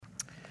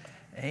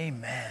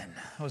Amen.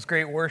 That was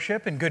great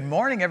worship, and good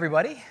morning,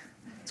 everybody.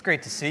 It's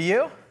great to see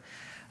you.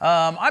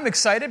 I'm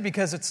excited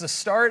because it's the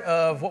start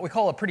of what we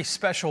call a pretty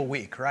special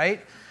week,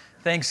 right?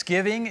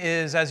 Thanksgiving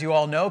is, as you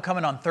all know,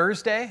 coming on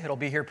Thursday. It'll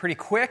be here pretty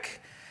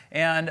quick.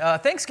 And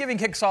Thanksgiving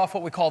kicks off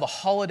what we call the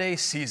holiday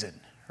season,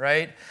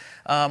 right?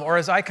 Or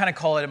as I kind of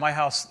call it in my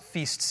house,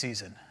 feast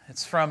season.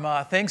 It's from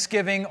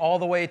Thanksgiving all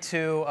the way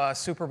to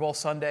Super Bowl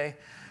Sunday,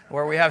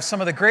 where we have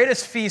some of the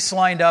greatest feasts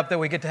lined up that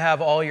we get to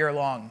have all year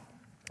long.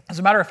 As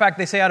a matter of fact,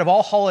 they say out of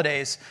all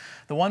holidays,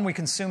 the one we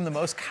consume the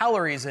most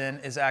calories in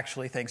is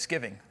actually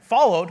Thanksgiving,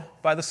 followed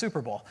by the Super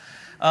Bowl.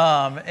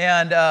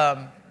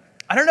 I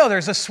don't know,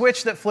 there's a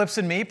switch that flips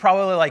in me,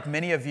 probably like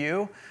many of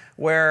you,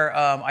 where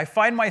I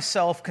find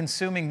myself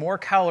consuming more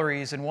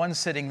calories in one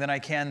sitting than I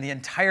can the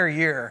entire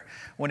year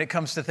when it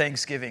comes to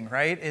Thanksgiving,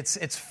 right?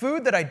 It's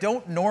food that I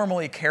don't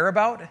normally care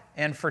about,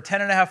 and for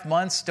 10 and a half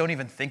months, don't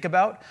even think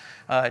about.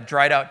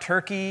 Dried out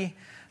turkey,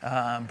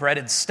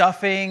 breaded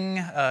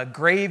stuffing,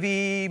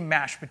 gravy,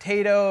 mashed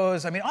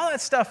potatoes. I mean, all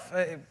that stuff,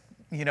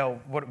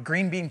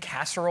 green bean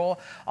casserole,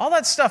 all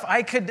that stuff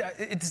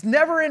it's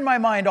never in my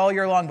mind all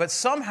year long, but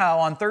somehow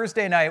on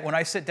Thursday night when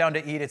I sit down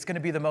to eat, it's going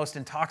to be the most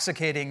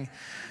intoxicating,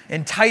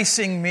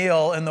 enticing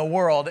meal in the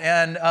world.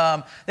 And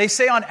they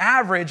say on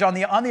average, on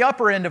the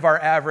upper end of our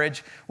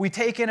average, we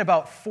take in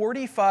about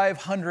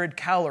 4,500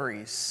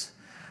 calories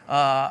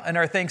in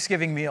our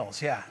Thanksgiving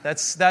meals. Yeah,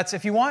 that's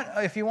if you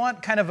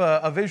want kind of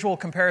a visual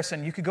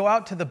comparison, you could go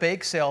out to the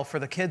bake sale for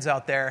the kids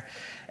out there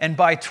and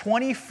buy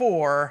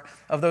 24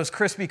 of those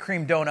Krispy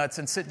Kreme donuts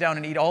and sit down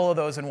and eat all of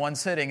those in one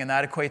sitting, and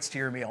that equates to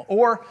your meal.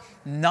 Or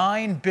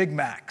 9 Big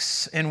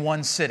Macs in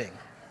one sitting.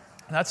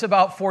 That's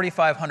about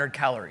 4,500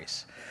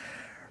 calories.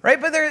 Right,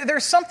 but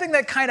there's something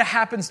that kind of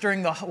happens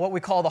during what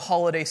we call the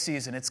holiday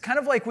season. It's kind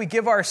of like we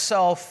give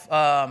ourselves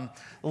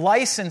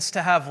license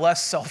to have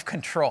less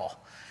self-control.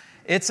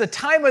 It's a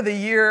time of the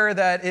year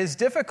that is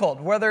difficult,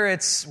 whether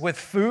it's with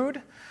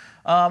food,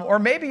 or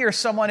maybe you're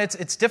someone,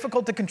 it's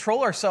difficult to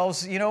control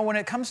ourselves, when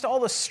it comes to all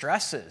the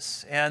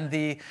stresses. And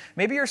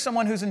maybe you're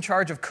someone who's in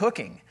charge of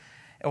cooking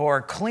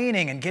or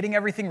cleaning and getting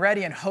everything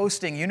ready and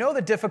hosting. You know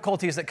the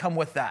difficulties that come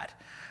with that,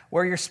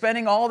 where you're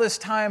spending all this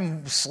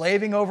time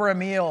slaving over a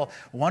meal,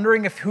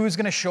 wondering if who's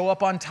going to show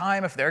up on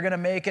time, if they're going to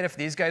make it, if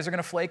these guys are going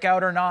to flake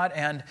out or not.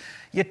 And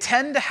you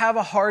tend to have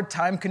a hard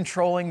time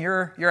controlling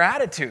your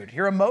attitude,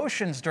 your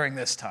emotions during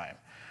this time,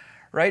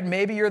 right?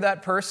 Maybe you're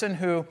that person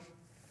who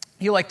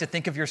you like to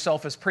think of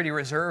yourself as pretty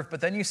reserved, but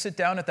then you sit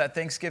down at that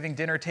Thanksgiving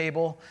dinner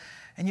table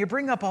and you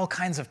bring up all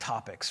kinds of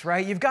topics,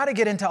 right? You've got to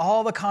get into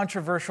all the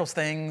controversial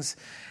things,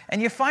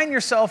 and you find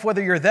yourself,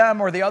 whether you're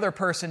them or the other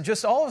person,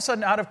 just all of a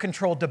sudden out of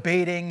control,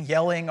 debating,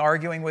 yelling,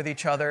 arguing with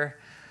each other.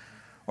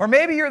 Or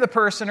maybe you're the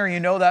person, or you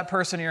know that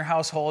person in your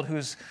household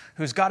who's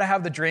got to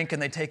have the drink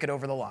and they take it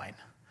over the line.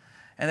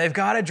 And they've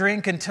got to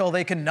drink until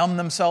they can numb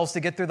themselves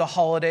to get through the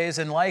holidays,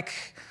 and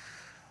like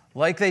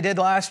they did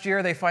last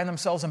year, they find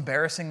themselves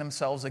embarrassing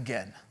themselves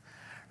again.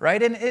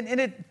 Right? And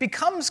it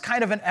becomes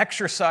kind of an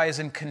exercise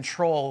in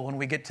control when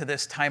we get to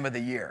this time of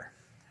the year.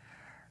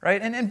 Right?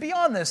 And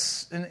beyond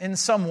this, in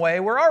some way,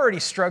 we're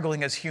already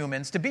struggling as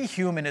humans. To be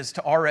human is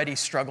to already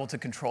struggle to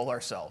control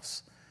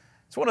ourselves.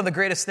 It's one of the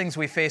greatest things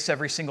we face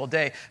every single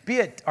day, be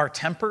it our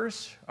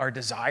tempers, our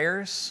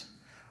desires,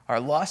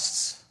 our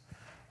lusts,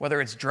 whether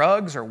it's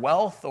drugs or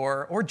wealth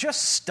or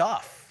just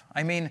stuff.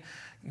 I mean,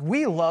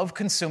 we love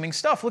consuming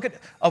stuff. Look at,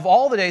 of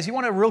all the days, you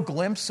want a real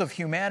glimpse of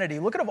humanity,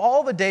 look at of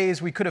all the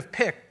days we could have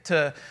picked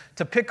to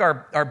pick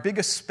our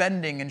biggest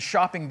spending and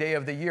shopping day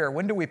of the year.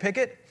 When do we pick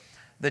it?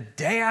 The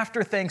day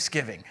after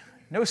Thanksgiving.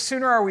 No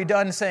sooner are we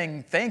done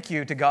saying thank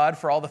you to God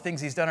for all the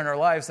things He's done in our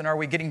lives than are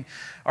we getting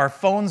our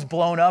phones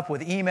blown up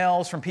with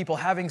emails from people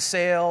having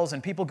sales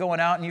and people going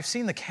out. And you've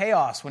seen the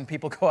chaos when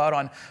people go out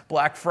on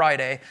Black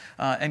Friday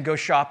and go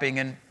shopping.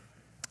 And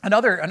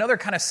Another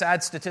kind of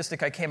sad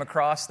statistic I came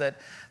across that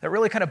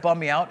really kind of bummed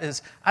me out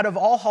is out of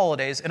all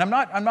holidays, and I'm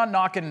not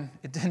knocking,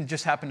 it didn't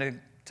just happen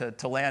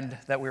to land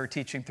that we were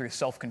teaching through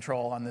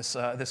self-control on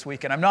this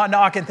weekend. I'm not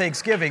knocking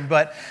Thanksgiving,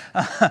 but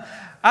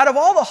out of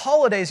all the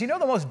holidays, the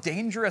most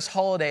dangerous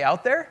holiday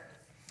out there?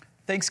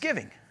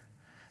 Thanksgiving.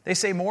 They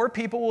say more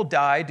people will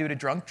die due to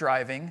drunk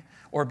driving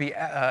or be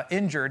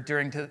injured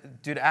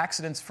due to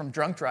accidents from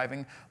drunk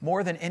driving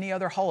more than any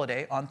other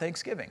holiday on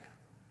Thanksgiving.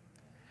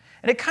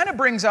 And it kind of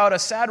brings out a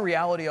sad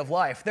reality of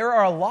life. There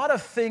are a lot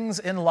of things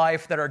in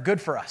life that are good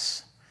for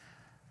us.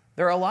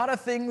 There are a lot of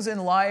things in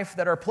life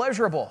that are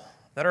pleasurable,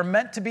 that are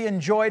meant to be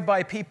enjoyed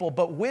by people.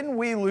 But when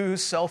we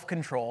lose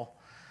self-control,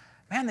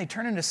 man, they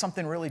turn into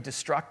something really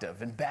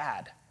destructive and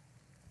bad.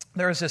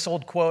 There's this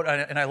old quote,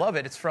 and I love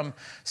it. It's from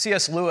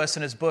C.S. Lewis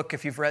in his book,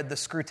 if you've read the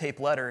Screwtape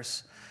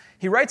Letters.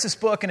 He writes this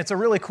book, and it's a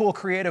really cool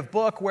creative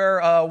book where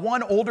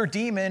one older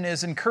demon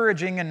is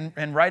encouraging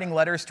and writing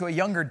letters to a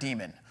younger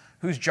demon,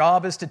 whose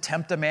job is to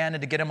tempt a man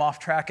and to get him off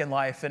track in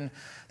life. And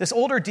this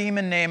older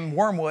demon named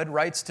Wormwood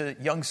writes to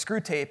young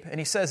Screwtape, and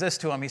he says this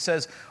to him. He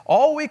says,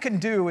 all we can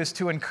do is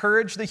to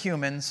encourage the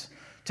humans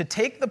to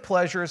take the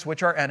pleasures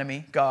which our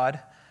enemy, God,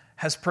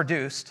 has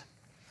produced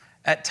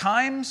at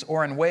times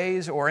or in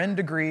ways or in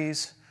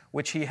degrees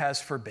which he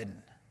has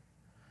forbidden.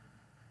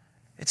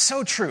 It's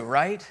so true,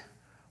 right?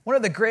 One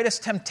of the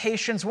greatest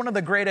temptations, one of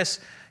the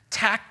greatest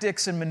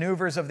tactics and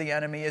maneuvers of the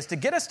enemy is to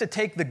get us to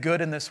take the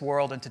good in this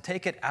world and to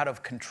take it out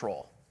of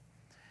control.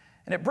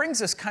 And it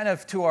brings us kind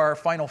of to our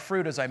final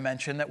fruit, as I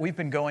mentioned, that we've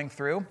been going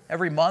through.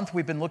 Every month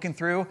we've been looking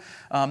through.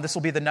 This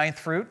will be the 9th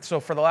fruit. So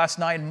for the last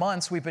 9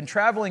 months, we've been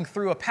traveling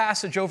through a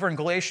passage over in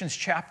Galatians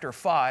chapter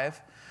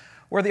 5,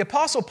 where the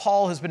Apostle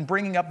Paul has been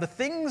bringing up the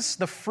things,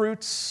 the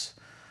fruits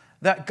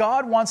that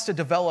God wants to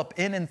develop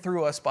in and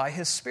through us by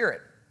his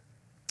Spirit.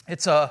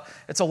 It's a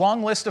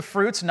long list of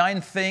fruits,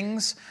 9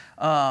 things.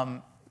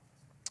 And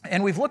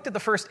we've looked at the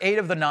first 8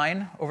 of the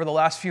 9 over the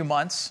last few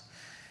months.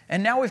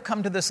 And now we've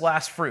come to this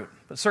last fruit,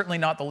 but certainly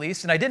not the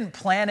least. And I didn't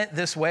plan it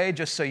this way,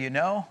 just so you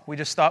know. We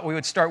just thought we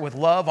would start with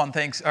love on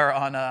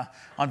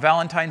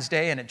Valentine's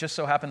Day, and it just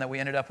so happened that we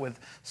ended up with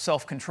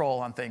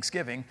self-control on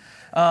Thanksgiving.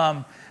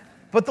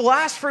 But the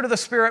last fruit of the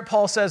Spirit,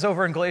 Paul says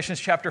over in Galatians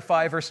chapter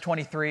 5, verse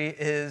 23,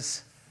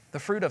 is the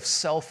fruit of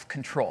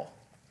self-control.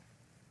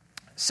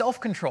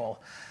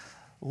 Self-control.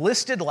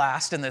 Listed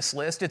last in this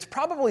list. It's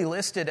probably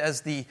listed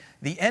as the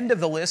end of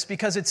the list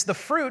because it's the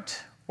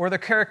fruit or the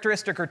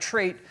characteristic or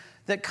trait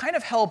that kind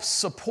of helps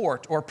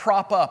support or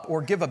prop up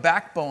or give a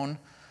backbone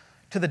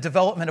to the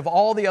development of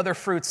all the other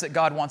fruits that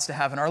God wants to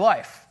have in our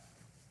life.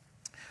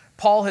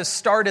 Paul has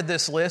started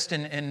this list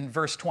in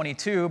verse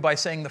 22 by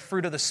saying the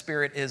fruit of the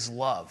Spirit is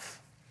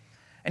love.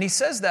 And he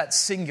says that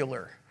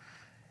singular.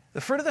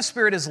 The fruit of the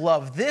Spirit is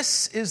love.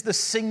 This is the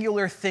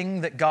singular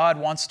thing that God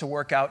wants to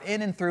work out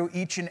in and through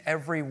each and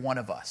every one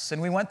of us.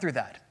 And we went through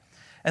that.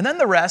 And then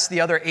the rest,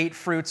 the other 8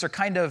 fruits, are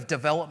kind of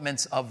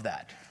developments of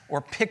that,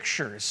 or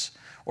pictures,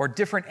 or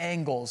different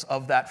angles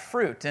of that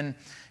fruit. And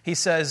he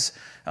says,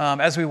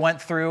 as we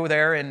went through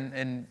there,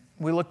 and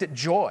we looked at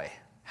joy.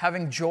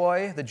 Having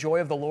joy, the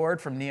joy of the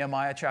Lord from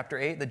Nehemiah chapter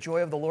 8. The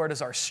joy of the Lord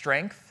is our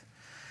strength.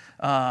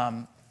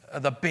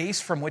 The base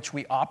from which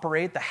we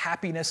operate, the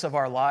happiness of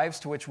our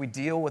lives to which we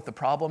deal with the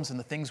problems and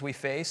the things we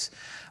face.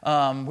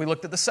 We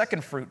looked at the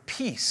second fruit,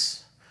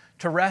 peace.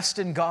 To rest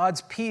in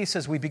God's peace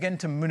as we begin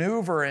to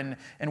maneuver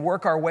and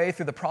work our way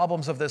through the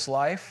problems of this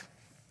life.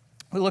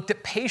 We looked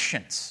at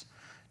patience.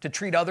 To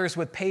treat others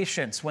with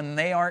patience when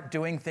they aren't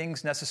doing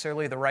things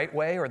necessarily the right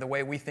way or the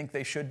way we think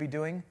they should be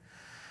doing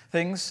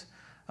things.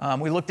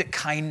 We looked at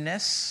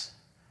kindness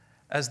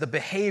as the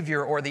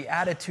behavior or the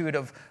attitude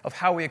of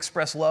how we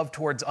express love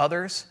towards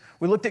others.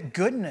 We looked at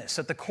goodness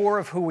at the core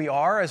of who we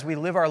are as we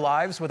live our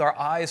lives with our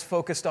eyes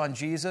focused on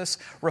Jesus,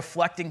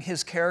 reflecting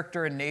his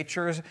character and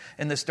nature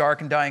in this dark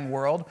and dying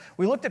world.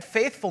 We looked at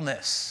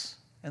faithfulness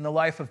in the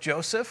life of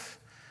Joseph,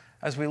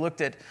 as we looked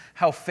at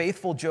how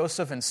faithful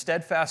Joseph and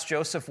steadfast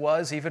Joseph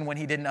was, even when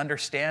he didn't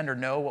understand or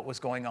know what was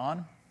going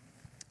on.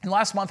 And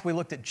last month we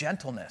looked at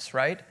gentleness,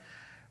 right?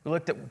 We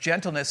looked at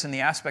gentleness in the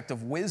aspect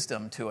of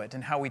wisdom to it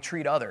and how we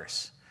treat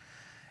others.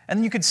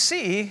 And you could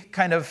see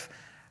kind of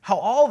how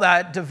all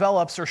that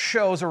develops or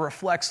shows or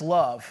reflects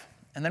love.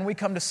 And then we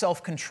come to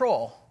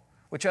self-control,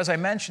 which, as I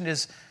mentioned,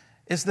 is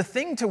the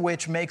thing to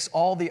which makes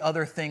all the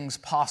other things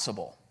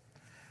possible.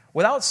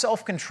 Without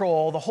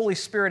self-control, the Holy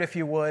Spirit, if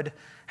you would,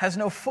 has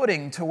no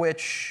footing to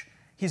which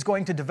he's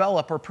going to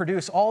develop or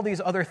produce all these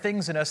other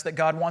things in us that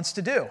God wants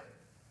to do.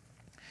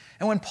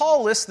 And when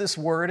Paul lists this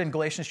word in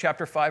Galatians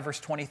chapter 5, verse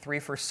 23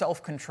 for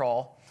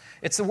self-control,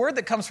 it's the word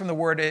that comes from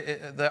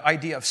the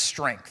idea of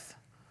strength.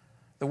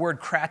 The word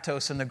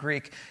kratos in the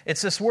Greek.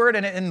 It's this word,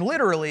 and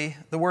literally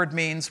the word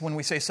means, when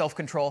we say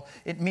self-control,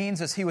 it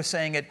means, as he was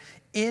saying it,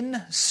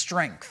 in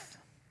strength.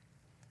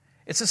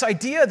 It's this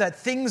idea that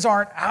things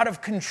aren't out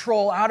of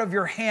control, out of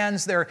your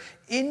hands. They're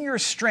in your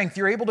strength.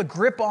 You're able to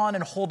grip on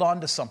and hold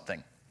on to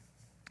something.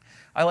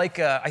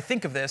 I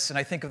think of this, and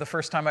I think of the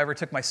first time I ever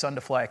took my son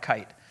to fly a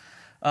kite.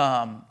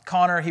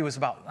 Connor, he was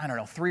about,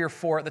 3 or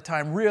 4 at the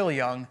time, really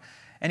young.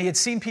 And he had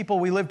seen people,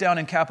 we lived down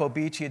in Capo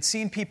Beach, he had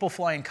seen people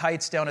flying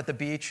kites down at the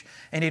beach,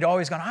 and he'd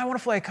always gone, I want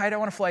to fly a kite, I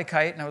want to fly a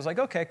kite. And I was like,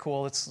 okay,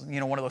 cool, it's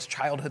one of those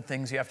childhood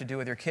things you have to do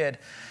with your kid.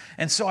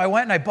 And so I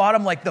went and I bought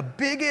him the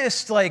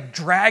biggest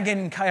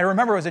dragon kite. I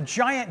remember it was a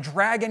giant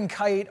dragon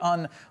kite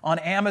on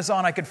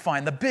Amazon I could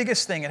find, the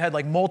biggest thing. It had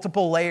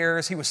multiple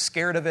layers, he was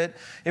scared of it.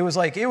 It was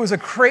a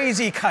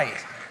crazy kite.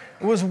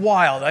 It was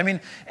wild. I mean,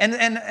 and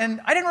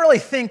I didn't really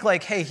think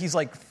hey, he's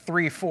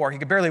 3, 4. He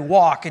could barely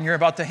walk, and you're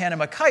about to hand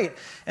him a kite.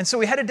 And so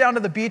we headed down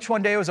to the beach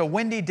one day. It was a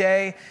windy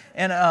day,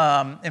 and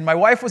my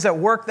wife was at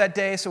work that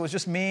day, so it was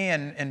just me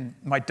and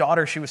my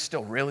daughter. She was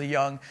still really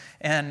young,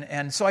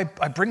 and so I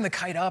bring the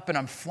kite up, and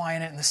I'm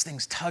flying it, and this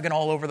thing's tugging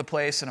all over the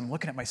place, and I'm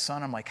looking at my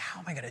son. I'm like, how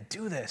am I going to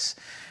do this?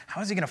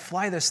 How is he going to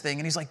fly this thing?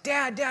 And he's like,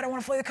 Dad, I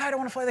want to fly the kite. I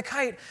want to fly the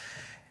kite.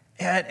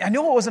 And I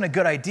knew it wasn't a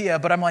good idea,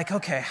 but I'm like,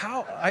 okay,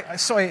 how?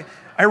 So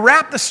I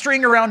wrapped the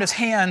string around his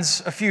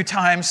hands a few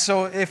times,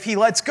 so if he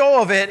lets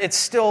go of it, it's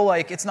still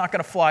it's not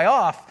going to fly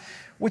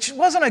off, which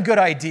wasn't a good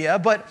idea.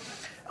 But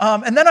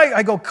and then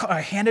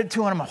I hand it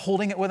to him. I'm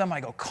holding it with him.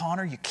 I go,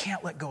 Connor, you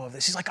can't let go of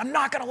this. He's like, I'm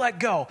not going to let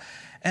go.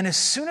 And as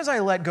soon as I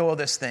let go of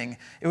this thing,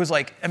 it was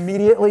like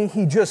immediately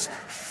he just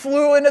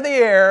flew into the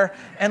air.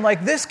 And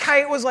like this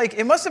kite was like,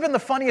 it must have been the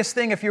funniest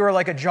thing if you were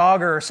like a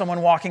jogger or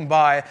someone walking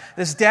by.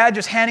 This dad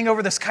just handing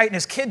over this kite and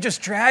his kid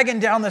just dragging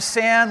down the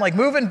sand, like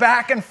moving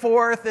back and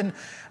forth.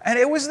 And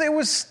it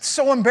was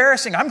so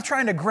embarrassing. I'm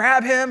trying to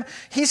grab him.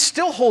 He's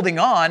still holding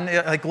on.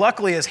 Like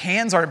luckily his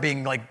hands aren't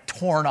being like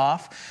torn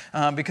off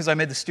because I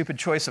made the stupid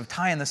choice of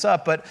tying this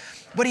up. But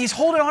he's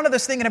holding on to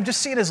this thing and I'm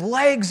just seeing his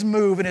legs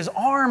move and his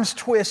arms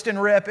twist and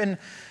rip. And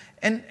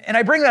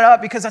I bring that up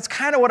because that's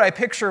kind of what I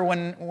picture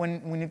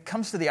when it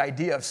comes to the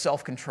idea of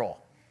self-control.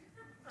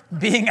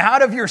 Being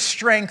out of your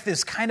strength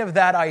is kind of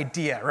that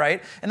idea,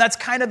 right? And that's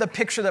kind of the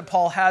picture that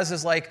Paul has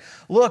is like,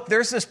 look,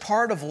 there's this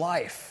part of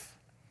life.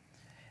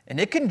 And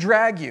it can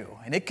drag you,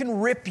 and it can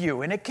rip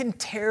you, and it can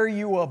tear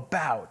you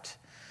about.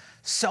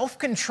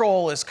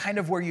 Self-control is kind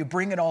of where you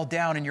bring it all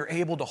down and you're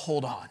able to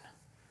hold on.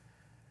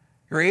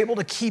 You're able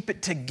to keep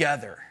it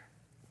together.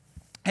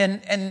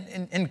 And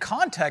in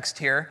context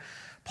here,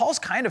 Paul's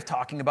kind of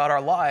talking about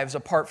our lives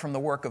apart from the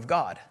work of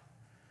God.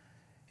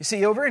 You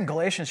see, over in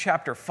Galatians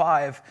chapter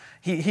 5,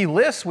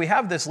 we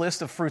have this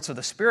list of fruits of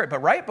the Spirit,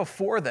 but right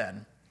before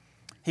then,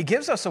 he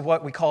gives us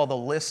what we call the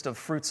list of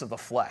fruits of the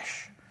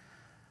flesh.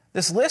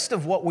 This list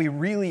of what we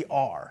really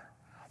are,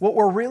 what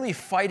we're really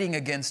fighting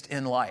against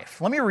in life.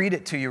 Let me read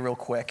it to you real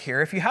quick here.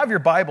 If you have your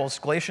Bibles,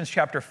 Galatians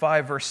chapter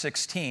 5, verse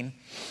 16,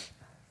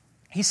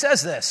 he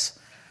says this,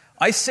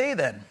 I say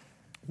then,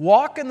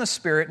 walk in the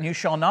Spirit, and you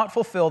shall not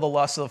fulfill the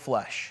lusts of the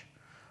flesh.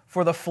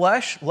 For the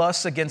flesh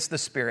lusts against the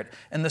Spirit,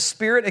 and the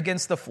Spirit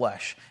against the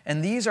flesh,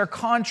 and these are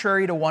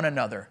contrary to one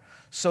another,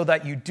 so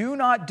that you do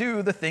not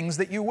do the things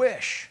that you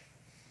wish.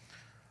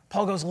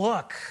 Paul goes,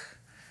 look,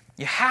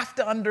 you have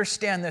to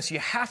understand this. You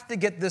have to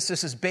get this.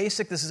 This is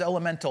basic. This is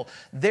elemental.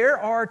 There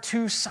are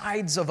two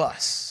sides of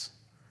us.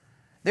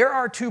 There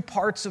are two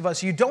parts of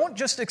us. You don't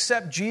just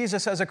accept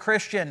Jesus as a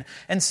Christian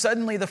and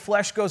suddenly the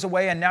flesh goes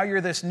away and now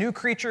you're this new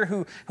creature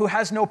who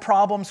has no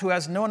problems, who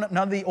has none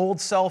of the old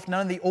self,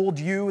 none of the old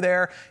you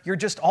there. You're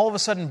just all of a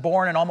sudden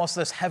born and almost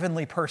this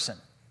heavenly person.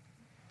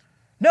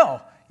 No,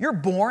 you're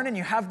born and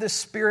you have this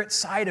spirit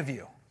side of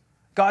you.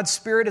 God's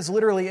Spirit is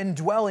literally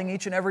indwelling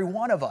each and every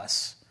one of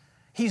us.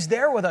 He's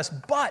there with us,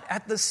 but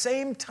at the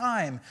same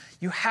time,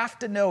 you have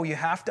to know, you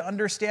have to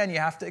understand, you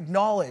have to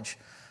acknowledge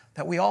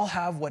that we all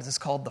have what is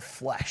called the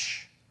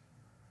flesh.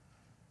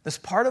 This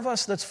part of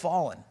us that's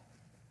fallen.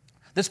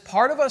 This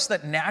part of us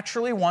that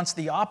naturally wants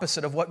the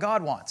opposite of what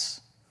God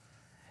wants.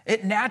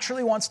 It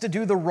naturally wants to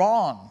do the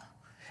wrong.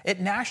 It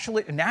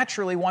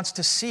naturally wants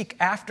to seek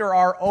after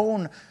our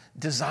own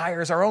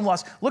desires, our own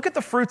lusts. Look at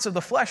the fruits of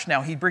the flesh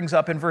now, he brings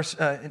up in verse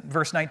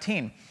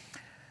 19.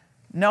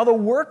 Now the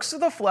works of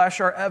the flesh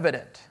are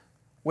evident,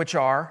 which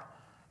are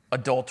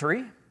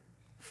adultery,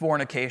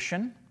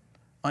 fornication,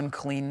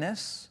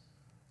 uncleanness,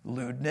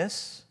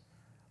 lewdness,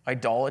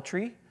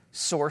 idolatry,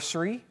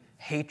 sorcery,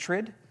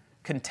 hatred,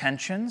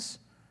 contentions,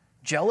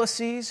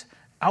 jealousies,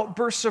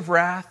 outbursts of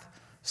wrath,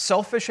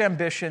 selfish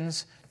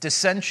ambitions,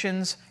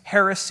 dissensions,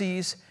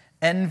 heresies,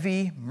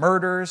 envy,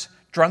 murders,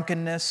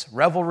 drunkenness,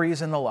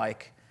 revelries, and the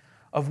like,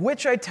 of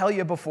which I tell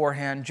you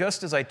beforehand,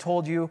 just as I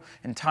told you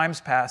in times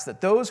past,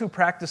 that those who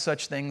practice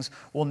such things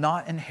will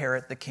not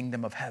inherit the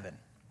kingdom of heaven.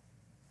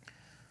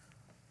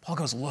 Paul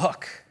goes,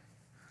 look,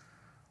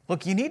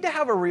 you need to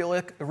have a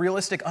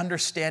realistic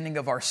understanding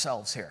of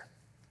ourselves here.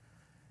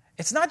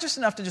 It's not just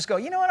enough to just go,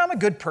 you know what, I'm a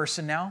good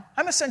person now.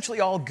 I'm essentially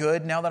all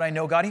good now that I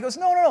know God. He goes,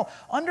 no.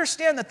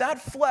 Understand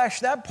that flesh,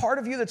 that part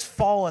of you that's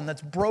fallen,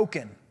 that's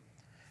broken,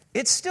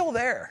 it's still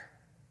there.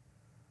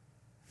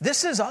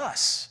 This is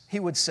us, he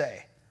would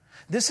say.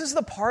 This is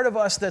the part of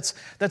us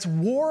that's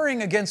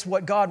warring against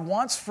what God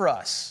wants for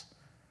us.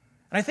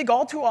 And I think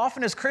all too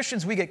often as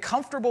Christians, we get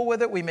comfortable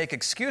with it, we make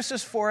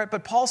excuses for it,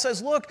 but Paul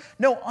says, look,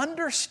 no,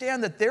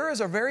 understand that there is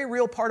a very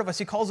real part of us.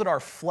 He calls it our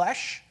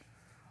flesh.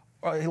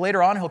 Or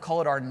later on, he'll call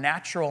it our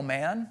natural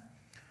man.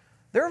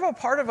 There's a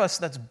part of us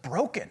that's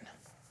broken.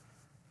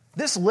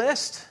 This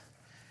list,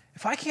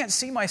 if I can't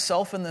see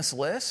myself in this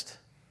list,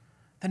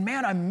 then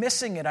man, I'm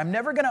missing it. I'm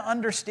never going to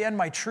understand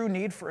my true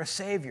need for a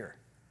Savior.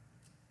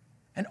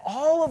 And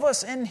all of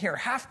us in here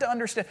have to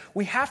understand,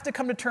 we have to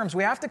come to terms,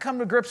 we have to come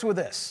to grips with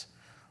this.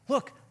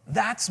 Look,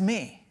 that's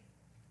me.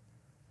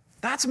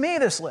 That's me,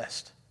 this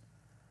list.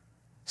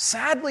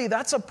 Sadly,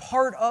 that's a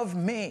part of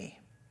me.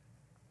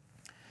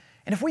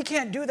 And if we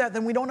can't do that,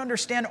 then we don't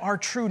understand our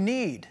true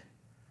need,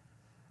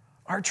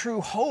 our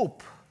true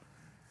hope,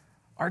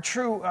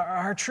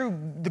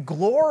 the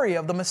glory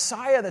of the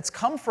Messiah that's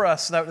come for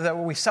us, that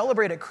we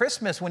celebrate at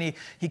Christmas when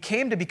he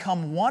came to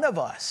become one of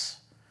us.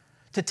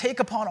 To take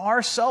upon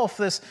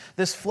ourselves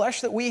this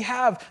flesh that we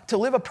have, to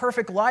live a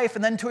perfect life,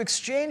 and then to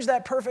exchange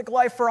that perfect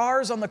life for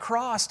ours on the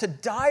cross, to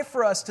die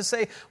for us, to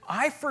say,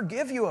 I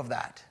forgive you of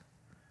that.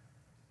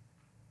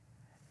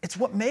 It's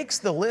what makes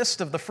the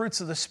list of the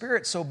fruits of the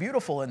Spirit so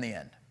beautiful in the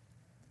end.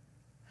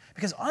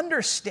 Because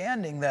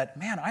understanding that,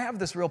 man, I have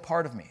this real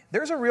part of me.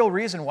 There's a real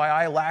reason why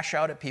I lash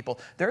out at people.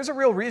 There's a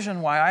real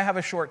reason why I have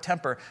a short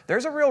temper.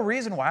 There's a real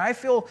reason why I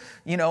feel,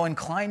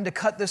 inclined to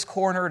cut this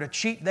corner, to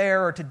cheat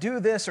there, or to do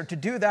this, or to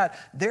do that.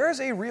 There's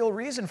a real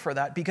reason for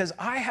that because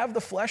I have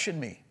the flesh in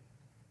me.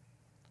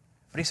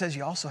 But he says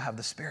you also have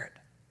the Spirit.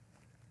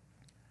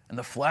 And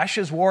the flesh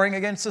is warring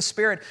against the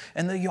Spirit.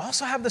 And you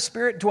also have the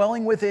Spirit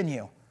dwelling within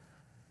you.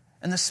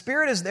 And the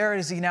Spirit is there,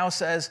 as he now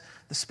says,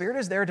 the Spirit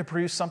is there to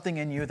produce something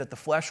in you that the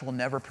flesh will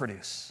never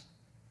produce.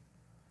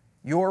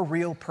 Your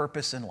real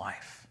purpose in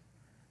life.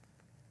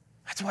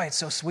 That's why it's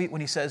so sweet when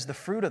he says the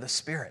fruit of the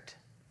Spirit.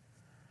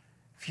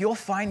 If you'll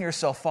find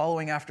yourself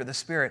following after the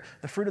Spirit,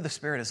 the fruit of the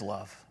Spirit is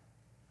love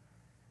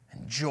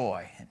and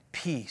joy and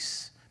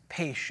peace,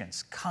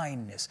 patience,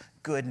 kindness,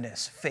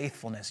 goodness,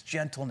 faithfulness,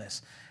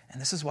 gentleness.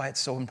 And this is why it's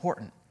so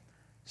important,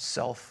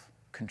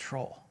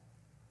 self-control.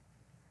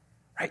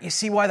 Right? You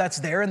see why that's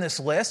there in this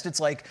list? It's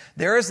like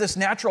there is this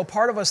natural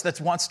part of us that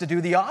wants to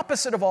do the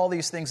opposite of all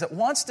these things, that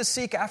wants to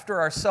seek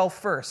after ourselves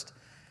first.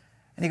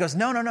 And he goes,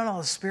 no,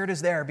 the Spirit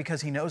is there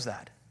because he knows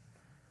that.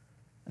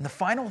 And the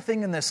final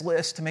thing in this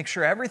list to make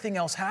sure everything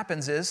else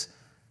happens is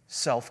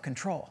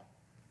self-control.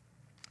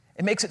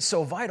 It makes it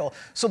so vital.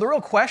 So the real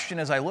question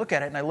as I look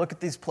at it, and I look at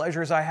these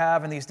pleasures I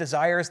have and these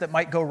desires that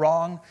might go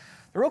wrong,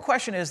 the real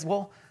question is,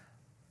 well,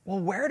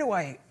 where do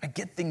I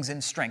get things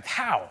in strength?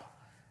 How?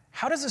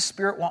 How does the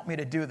Spirit want me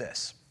to do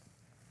this?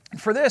 And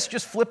for this,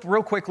 just flip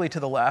real quickly to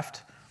the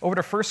left, over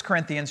to 1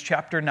 Corinthians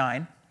chapter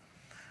 9.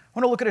 I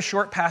want to look at a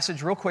short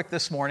passage real quick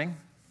this morning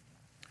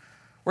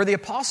where the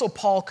Apostle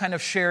Paul kind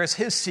of shares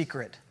his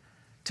secret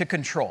to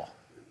control.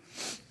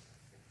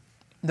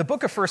 The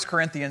book of 1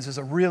 Corinthians is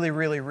a really,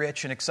 really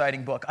rich and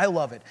exciting book. I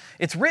love it.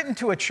 It's written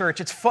to a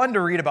church. It's fun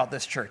to read about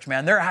this church,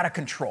 man. They're out of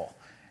control.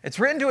 It's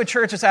written to a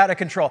church that's out of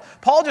control.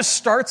 Paul just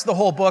starts the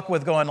whole book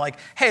with going like,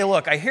 hey,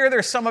 look, I hear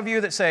there's some of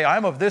you that say,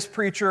 I'm of this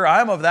preacher,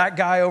 I'm of that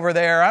guy over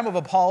there, I'm of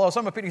Apollos,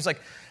 I'm of Peter. He's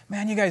like,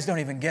 man, you guys don't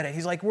even get it.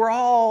 He's like, we're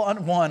all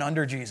one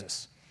under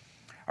Jesus.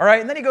 All right,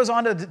 and then he goes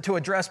on to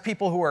address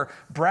people who are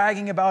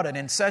bragging about an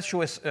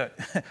incestuous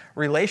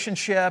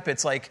relationship.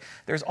 It's like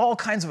there's all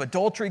kinds of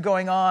adultery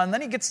going on.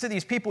 Then he gets to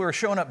these people who are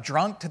showing up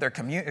drunk to their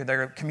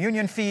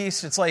communion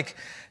feast. It's like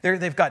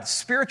they've got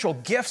spiritual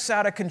gifts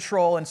out of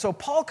control. And so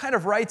Paul kind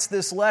of writes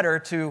this letter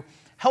to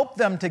help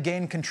them to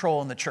gain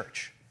control in the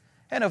church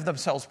and of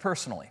themselves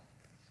personally.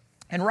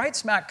 And right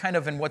smack kind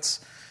of in what's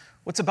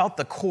about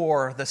the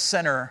core, the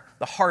center,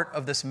 the heart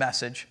of this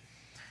message,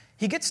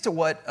 he gets to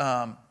what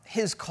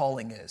his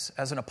calling is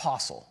as an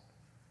apostle.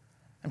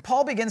 And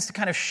Paul begins to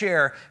kind of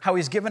share how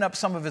he's given up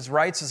some of his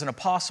rights as an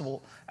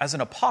apostle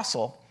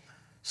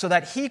so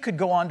that he could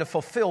go on to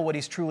fulfill what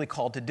he's truly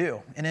called to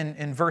do. And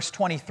in verse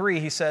 23,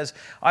 he says,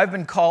 I've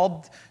been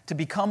called to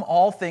become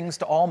all things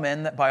to all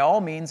men, that by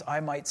all means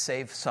I might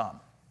save some.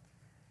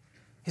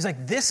 He's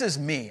like, this is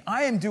me.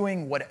 I am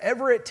doing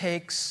whatever it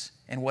takes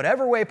in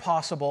whatever way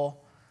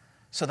possible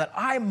so that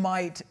I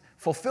might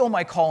fulfill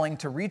my calling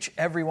to reach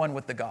everyone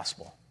with the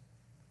gospel.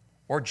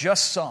 Or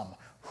just some,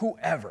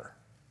 whoever.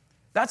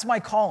 That's my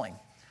calling.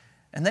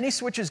 And then he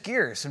switches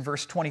gears in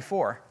verse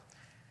 24.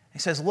 He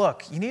says,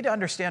 look, you need to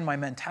understand my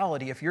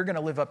mentality if you're going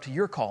to live up to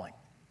your calling.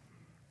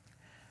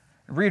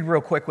 Read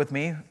real quick with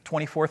me,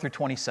 24 through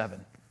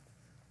 27.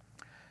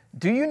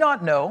 Do you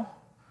not know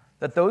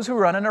that those who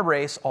run in a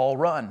race all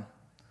run,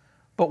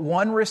 but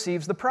one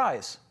receives the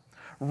prize?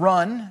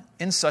 Run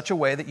in such a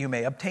way that you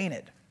may obtain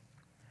it.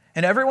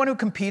 And everyone who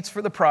competes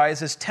for the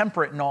prize is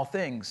temperate in all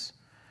things.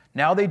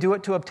 Now they do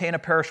it to obtain a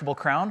perishable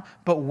crown,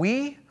 but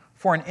we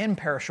for an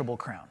imperishable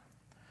crown.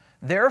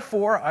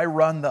 Therefore I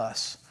run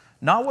thus,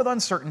 not with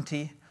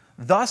uncertainty.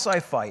 Thus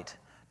I fight,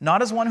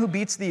 not as one who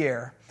beats the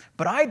air,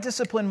 but I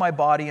discipline my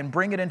body and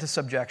bring it into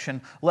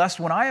subjection, lest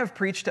when I have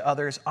preached to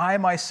others, I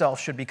myself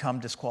should become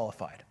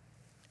disqualified.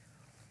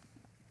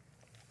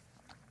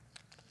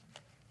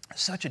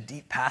 Such a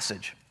deep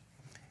passage.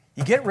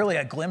 You get really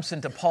a glimpse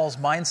into Paul's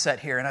mindset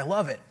here, and I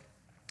love it.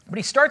 But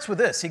he starts with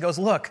this. He goes,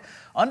 look,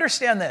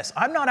 understand this.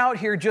 I'm not out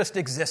here just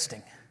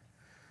existing.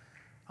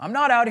 I'm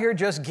not out here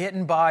just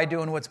getting by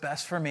doing what's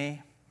best for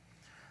me.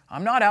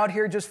 I'm not out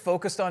here just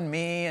focused on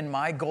me and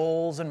my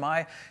goals and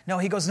my... No,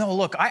 he goes, no,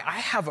 look, I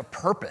have a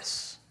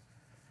purpose.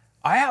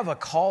 I have a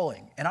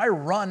calling, and I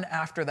run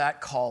after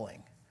that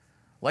calling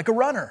like a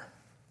runner.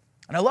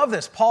 And I love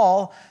this.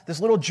 Paul, this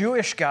little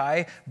Jewish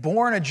guy,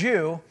 born a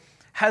Jew,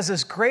 has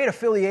this great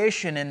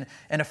affiliation and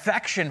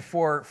affection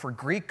for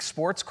Greek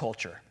sports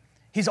culture.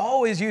 He's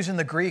always using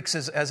the Greeks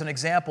as an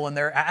example and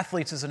their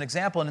athletes as an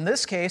example. And in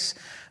this case,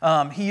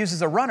 he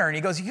uses a runner. And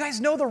he goes, you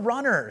guys know the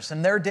runners.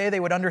 In their day,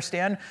 they would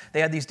understand. They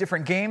had these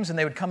different games, and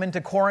they would come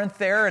into Corinth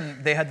there,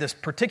 and they had this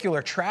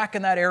particular track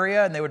in that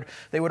area. And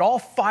they would all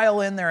file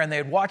in there, and they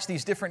would watch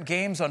these different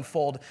games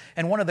unfold.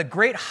 And one of the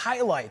great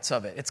highlights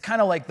of it, it's kind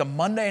of like the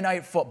Monday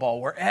Night Football,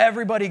 where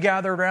everybody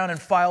gathered around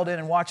and filed in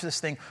and watched this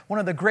thing. One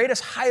of the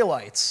greatest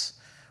highlights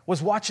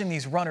was watching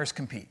these runners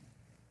compete.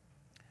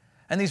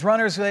 And these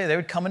runners, they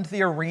would come into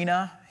the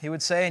arena, he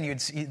would say, and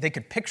they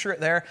could picture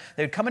it there.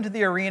 They would come into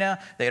the arena,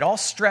 they'd all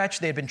stretch,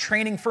 they had been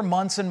training for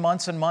months and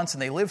months and months,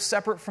 and they lived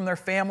separate from their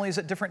families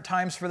at different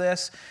times for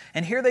this.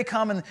 And here they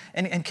come,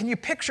 and can you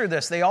picture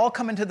this? They all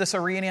come into this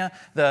arena,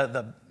 they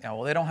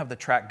don't have the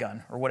track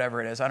gun or whatever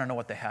it is. I don't know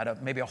what they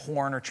had, maybe a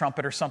horn or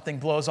trumpet or something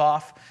blows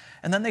off.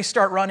 And then they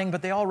start running,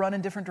 but they all run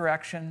in different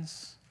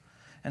directions.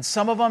 And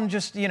some of them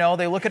just,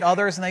 they look at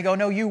others and they go,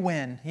 no, you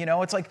win.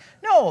 It's like,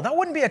 no, that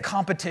wouldn't be a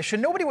competition.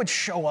 Nobody would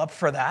show up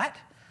for that.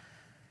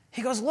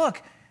 He goes,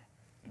 look,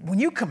 when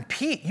you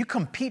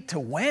compete to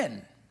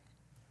win.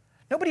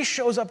 Nobody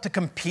shows up to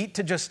compete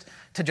to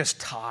just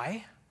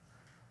tie,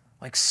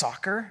 like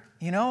soccer.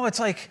 It's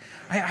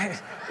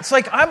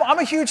like I'm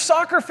a huge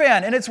soccer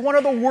fan, and it's one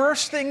of the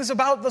worst things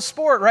about the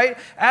sport, right?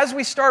 As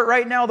we start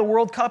right now, the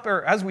World Cup,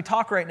 or as we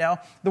talk right now,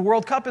 the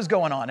World Cup is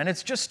going on, and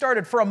it's just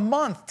started. For a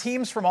month,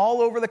 teams from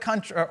all over the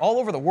country, all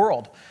over the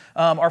world,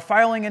 are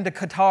filing into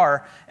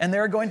Qatar, and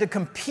they're going to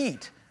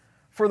compete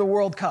for the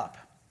World Cup,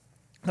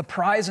 the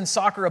prize in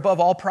soccer above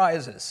all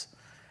prizes.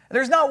 And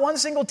there's not one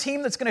single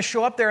team that's going to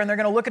show up there, and they're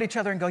going to look at each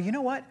other and go, you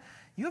know what?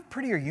 You have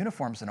prettier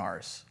uniforms than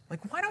ours.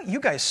 Like, why don't you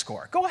guys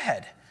score? Go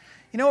ahead.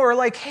 Or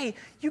like, hey,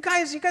 you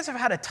guys have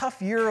had a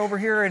tough year over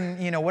here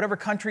in, whatever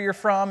country you're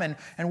from, and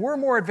we're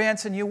more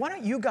advanced than you. Why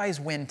don't you guys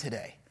win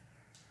today?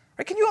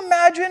 Right? Can you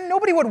imagine?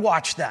 Nobody would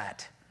watch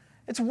that.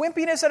 It's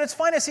wimpiness at its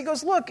finest. He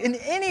goes, look, in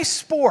any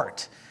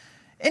sport,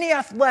 any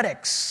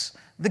athletics,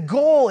 the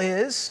goal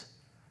is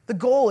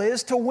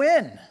to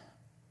win.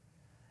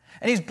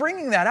 And he's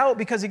bringing that out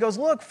because he goes,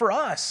 look, for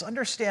us,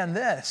 understand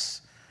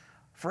this.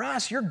 For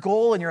us, your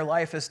goal in your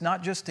life is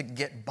not just to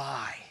get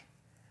by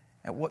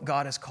at what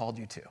God has called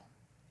you to.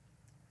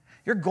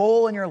 Your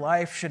goal in your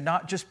life should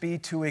not just be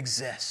to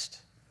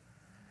exist.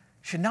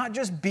 Should not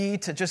just be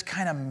to just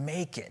kind of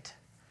make it.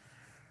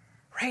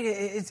 Right?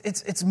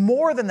 It's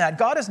more than that.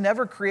 God has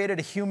never created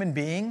a human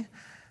being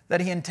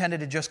that he intended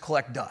to just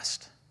collect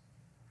dust.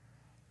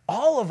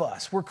 All of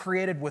us were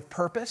created with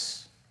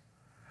purpose,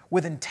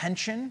 with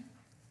intention,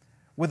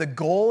 with a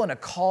goal and a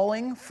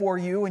calling for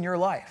you in your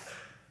life.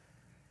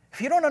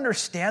 If you don't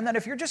understand that,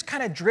 if you're just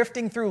kind of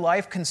drifting through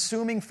life,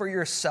 consuming for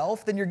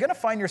yourself, then you're going to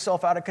find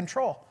yourself out of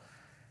control.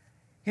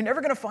 You're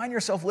never going to find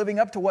yourself living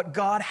up to what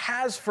God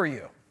has for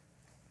you.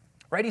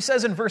 Right? He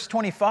says in verse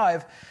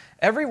 25,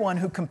 everyone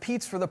who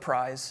competes for the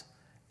prize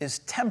is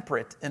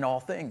temperate in all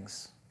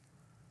things.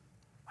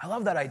 I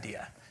love that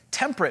idea.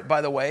 Temperate,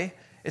 by the way,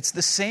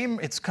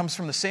 it comes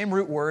from the same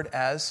root word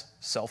as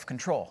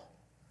self-control.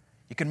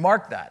 You can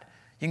mark that.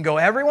 You can go,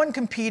 everyone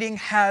competing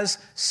has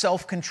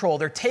self-control.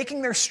 They're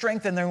taking their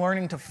strength and they're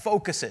learning to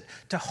focus it,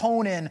 to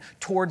hone in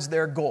towards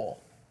their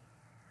goal.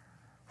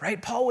 Right?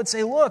 Paul would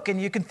say, look,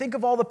 and you can think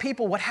of all the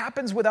people. What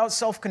happens without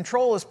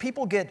self-control is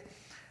people get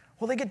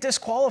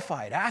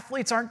disqualified.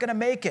 Athletes aren't going to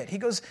make it. He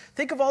goes,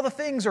 think of all the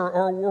things,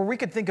 or we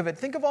could think of it.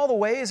 Think of all the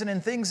ways and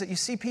in things that you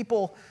see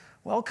people,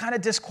 kind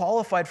of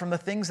disqualified from the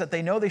things that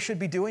they know they should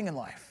be doing in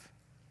life.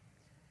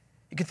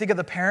 You could think of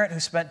the parent who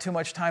spent too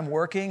much time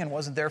working and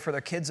wasn't there for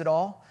their kids at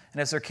all.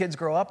 And as their kids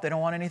grow up, they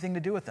don't want anything to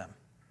do with them.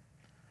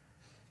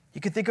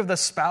 You could think of the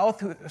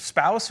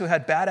spouse who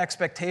had bad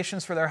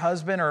expectations for their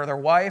husband or their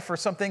wife or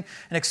something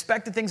and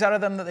expected things out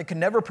of them that they could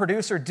never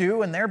produce or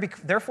do, and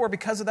therefore,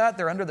 because of that,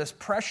 they're under this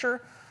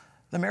pressure.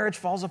 The marriage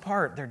falls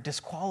apart. They're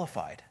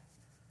disqualified.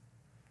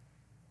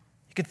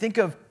 You could think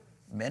of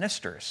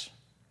ministers.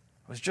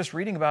 I was just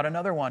reading about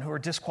another one who were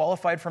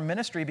disqualified from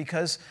ministry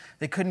because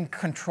they couldn't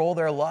control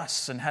their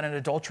lusts and had an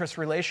adulterous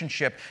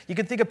relationship. You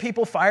could think of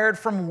people fired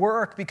from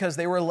work because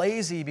they were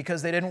lazy,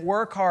 because they didn't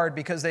work hard,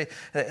 because they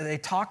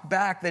talked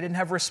back, they didn't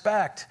have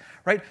respect,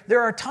 right?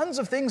 There are tons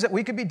of things that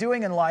we could be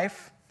doing in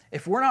life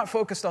if we're not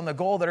focused on the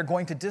goal that are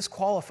going to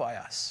disqualify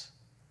us.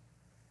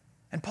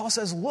 And Paul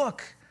says,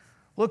 look,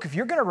 if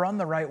you're going to run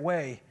the right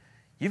way,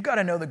 you've got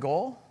to know the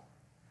goal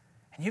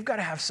and you've got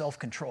to have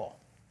self-control.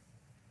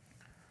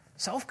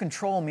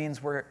 Self-control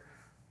means we're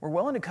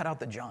willing to cut out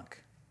the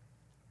junk.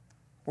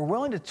 We're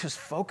willing to just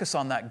focus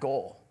on that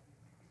goal,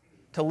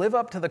 to live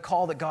up to the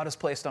call that God has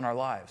placed on our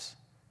lives.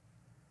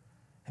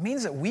 It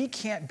means that we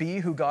can't be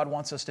who God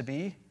wants us to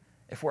be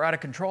if we're out of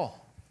control.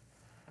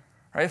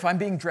 Right? If I'm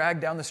being dragged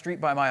down the street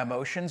by my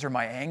emotions or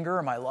my anger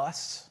or my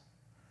lusts,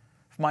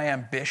 if my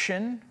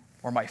ambition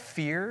or my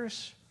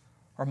fears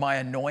or my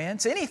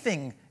annoyance,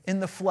 anything in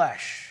the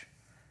flesh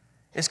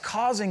is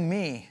causing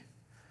me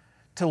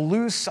to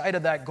lose sight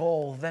of that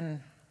goal,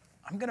 then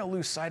I'm going to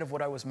lose sight of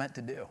what I was meant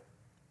to do.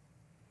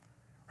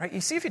 Right?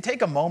 You see, if you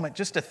take a moment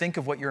just to think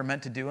of what you're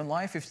meant to do in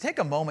life, if you take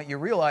a moment, you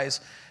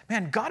realize,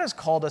 man, God has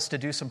called us to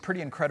do some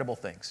pretty incredible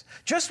things.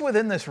 Just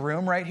within this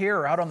room right here,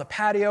 or out on the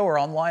patio, or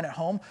online at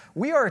home,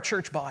 we are a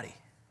church body.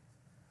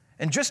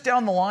 And just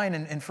down the line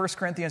in 1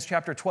 Corinthians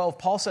chapter 12,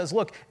 Paul says,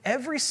 look,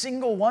 every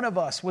single one of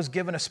us was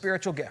given a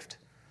spiritual gift,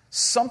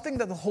 something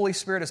that the Holy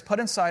Spirit has put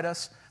inside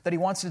us that he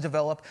wants to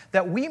develop,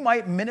 that we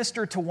might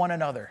minister to one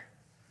another,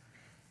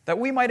 that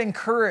we might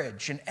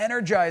encourage and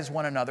energize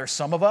one another.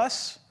 Some of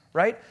us,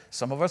 right?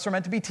 Some of us are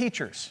meant to be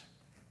teachers.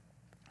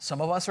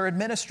 Some of us are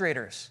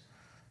administrators.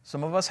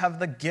 Some of us have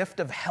the gift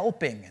of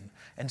helping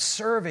and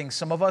serving.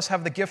 Some of us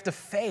have the gift of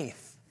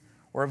faith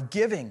or of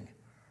giving.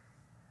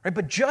 Right?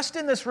 But just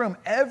in this room,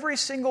 every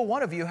single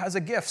one of you has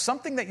a gift,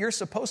 something that you're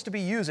supposed to be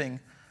using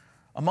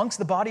amongst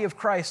the body of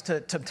Christ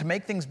to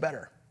make things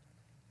better.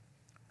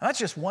 Now, that's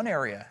just one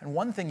area and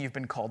one thing you've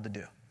been called to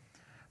do.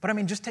 But I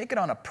mean, just take it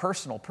on a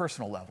personal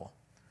level.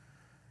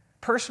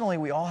 Personally,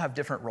 we all have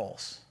different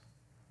roles.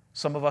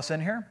 Some of us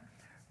in here,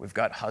 we've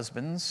got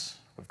husbands,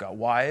 we've got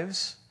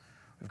wives,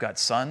 we've got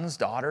sons,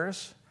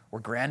 daughters, we're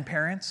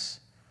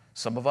grandparents.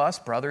 Some of us,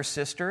 brothers,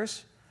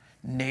 sisters,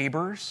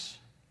 neighbors.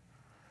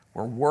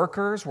 We're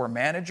workers, we're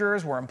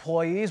managers, we're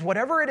employees,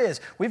 whatever it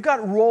is. We've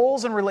got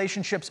roles and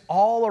relationships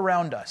all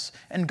around us.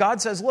 And God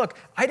says, look,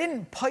 I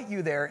didn't put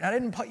you there, and I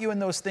didn't put you in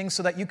those things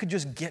so that you could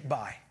just get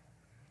by.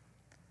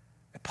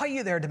 I put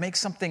you there to make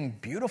something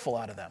beautiful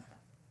out of them.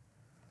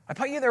 I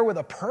put you there with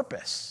a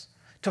purpose,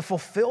 to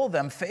fulfill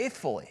them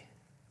faithfully.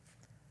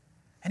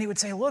 And he would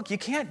say, look, you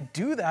can't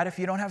do that if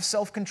you don't have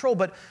self-control.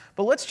 But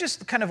let's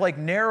just kind of like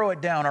narrow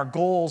it down, our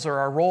goals or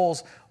our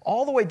roles,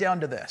 all the way down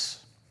to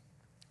this.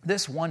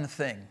 This one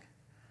thing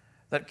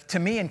that to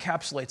me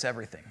encapsulates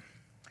everything.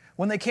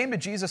 When they came to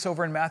Jesus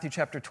over in Matthew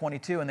chapter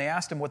 22 and they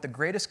asked him what the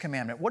greatest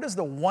commandment, what is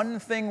the one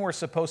thing we're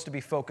supposed to be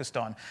focused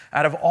on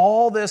out of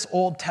all this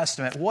Old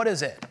Testament? What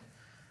is it?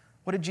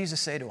 What did Jesus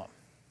say to them?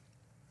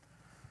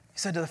 He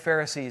said to the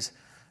Pharisees,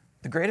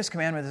 the greatest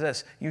commandment is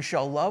this: you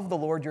shall love the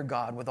Lord your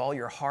God with all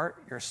your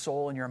heart, your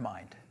soul, and your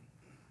mind.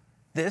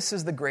 This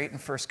is the great and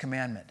first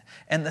commandment.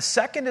 And the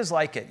second is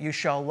like it: you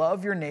shall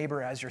love your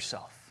neighbor as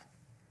yourself.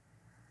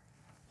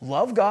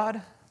 Love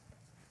God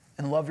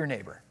and love your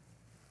neighbor.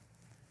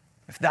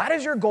 If that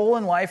is your goal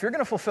in life, you're going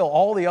to fulfill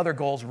all the other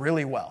goals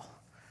really well.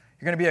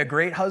 You're going to be a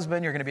great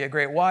husband, you're going to be a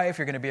great wife,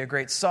 you're going to be a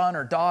great son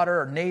or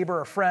daughter or neighbor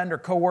or friend or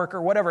coworker,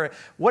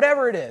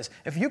 whatever it is.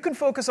 If you can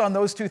focus on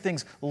those two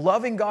things,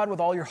 loving God with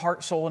all your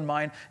heart, soul, and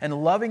mind,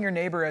 and loving your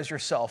neighbor as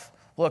yourself,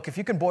 look, if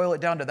you can boil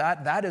it down to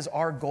that, that is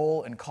our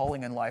goal and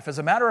calling in life. As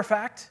a matter of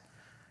fact,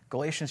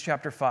 Galatians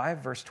chapter 5,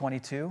 verse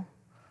 22,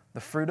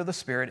 the fruit of the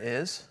Spirit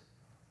is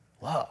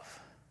love.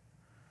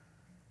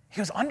 He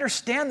goes,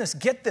 understand this,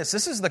 get this.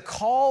 This is the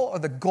call or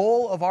the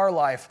goal of our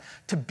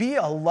life, to be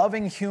a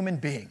loving human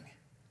being.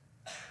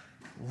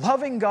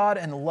 Loving God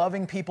and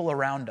loving people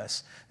around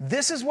us.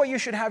 This is what you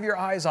should have your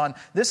eyes on.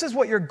 This is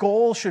what your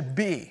goal should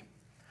be.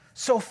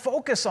 So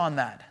focus on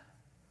that.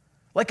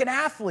 Like an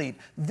athlete,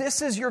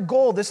 this is your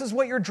goal. This is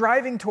what you're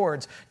driving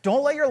towards.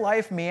 Don't let your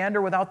life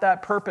meander without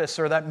that purpose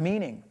or that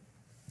meaning.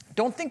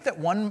 Don't think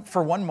that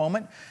for one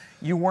moment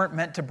you weren't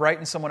meant to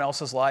brighten someone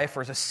else's life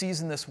or to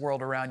season this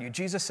world around you.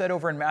 Jesus said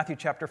over in Matthew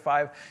chapter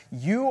 5,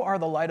 you are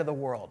the light of the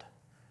world.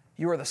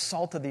 You are the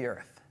salt of the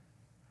earth.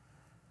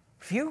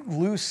 If you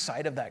lose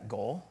sight of that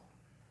goal,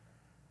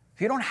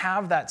 if you don't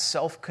have that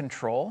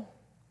self-control,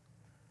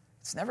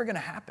 it's never going to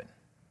happen.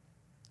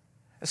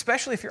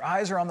 Especially if your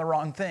eyes are on the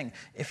wrong thing.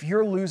 If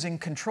you're losing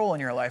control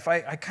in your life.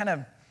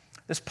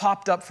 This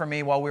popped up for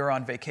me while we were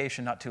on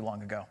vacation not too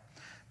long ago.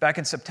 Back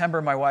in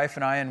September, my wife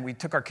and we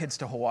took our kids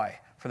to Hawaii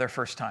for their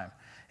first time.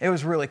 It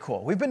was really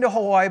cool. We've been to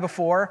Hawaii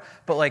before,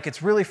 but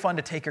it's really fun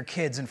to take your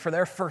kids and for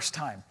their first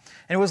time.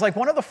 And it was like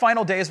one of the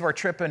final days of our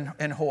trip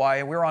in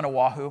Hawaii. We were on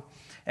Oahu,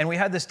 and we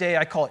had this day,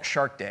 I call it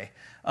Shark Day.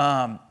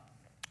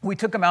 We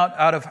took them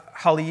out of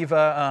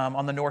Haleiwa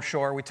on the North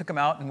Shore. We took them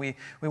out and we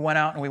went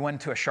out and we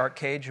went to a shark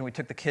cage, and we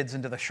took the kids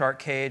into the shark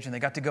cage, and they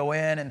got to go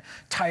in and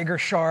tiger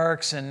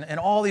sharks and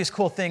all these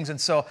cool things. And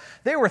so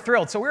they were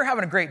thrilled. So we were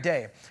having a great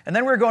day. And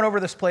then we were going over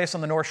this place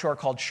on the North Shore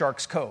called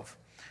Sharks Cove.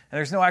 And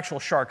there's no actual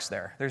sharks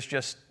there. There's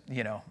just,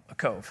 a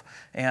cove.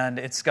 And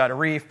it's got a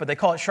reef, but they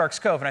call it Sharks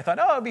Cove. And I thought,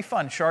 it'd be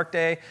fun. Shark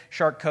Day,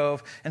 Shark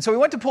Cove. And so we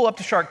went to pull up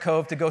to Shark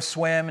Cove to go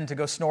swim and to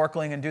go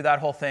snorkeling and do that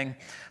whole thing.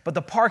 But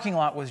the parking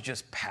lot was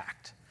just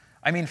packed.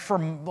 I mean,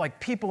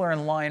 people are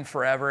in line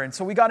forever. And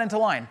so we got into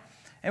line.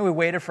 And we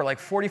waited for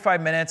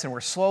 45 minutes, and we're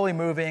slowly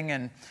moving,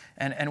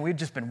 and we'd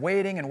just been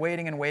waiting and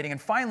waiting and waiting, and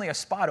finally a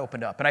spot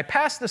opened up. And I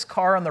passed this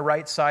car on the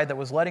right side that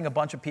was letting a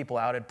bunch of people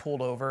out. It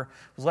pulled over,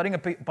 was letting a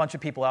bunch of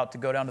people out to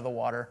go down to the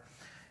water.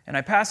 And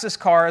I pass this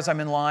car as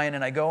I'm in line,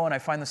 and I go and I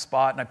find the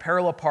spot, and I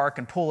parallel park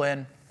and pull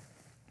in.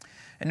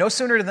 And no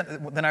sooner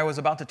than I was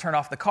about to turn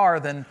off the car,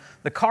 than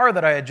the car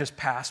that I had just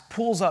passed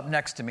pulls up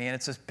next to me, and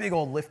it's this big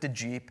old lifted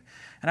Jeep.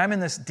 And I'm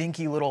in this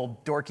dinky little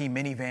dorky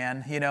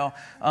minivan,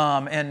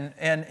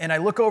 and I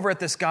look over at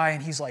this guy,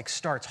 and he's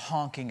starts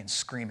honking and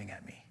screaming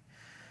at me.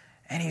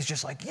 And he's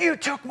just like, you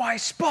took my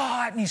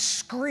spot, and he's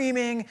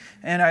screaming.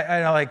 And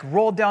I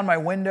rolled down my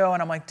window,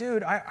 and I'm like,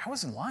 dude, I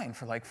was in line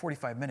for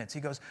 45 minutes.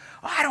 He goes,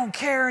 I don't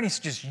care. And he's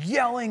just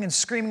yelling and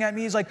screaming at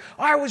me. He's like,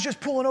 I was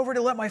just pulling over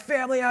to let my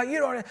family out.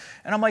 And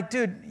I'm like,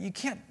 dude, you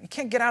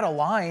can't get out of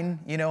line,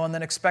 and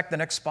then expect the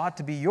next spot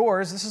to be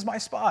yours. This is my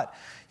spot.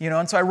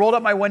 And so I rolled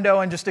up my window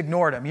and just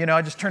ignored him.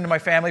 I just turned to my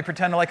family,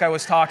 pretended like I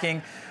was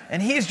talking.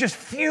 And he's just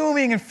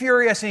fuming and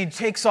furious, and he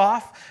takes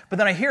off. But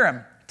then I hear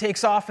him.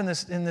 Takes off in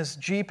this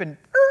Jeep, and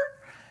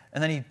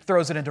And then he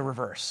throws it into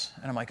reverse.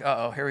 And I'm like,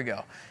 uh-oh, here we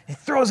go. He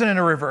throws it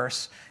into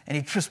reverse, and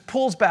he just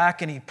pulls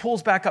back, and he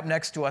pulls back up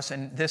next to us,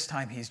 and this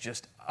time he's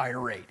just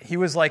irate. He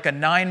was like a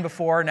 9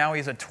 before, now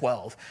he's a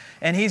 12.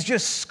 And he's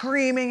just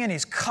screaming, and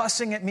he's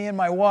cussing at me and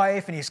my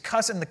wife, and he's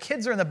cussing. The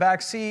kids are in the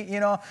back seat,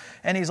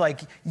 and he's like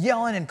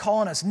yelling and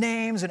calling us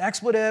names and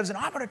expletives, and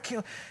I'm going to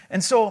kill.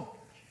 And so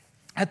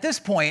at this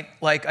point,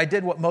 like I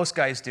did what most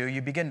guys do,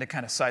 you begin to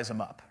kind of size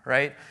them up,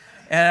 right?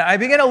 And I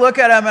begin to look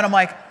at him, and I'm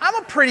like, I'm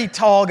a pretty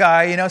tall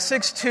guy,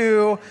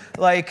 6'2".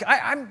 Like,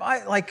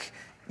 like,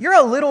 you're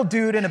a little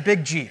dude in a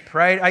big Jeep,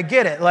 right? I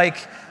get it. Like,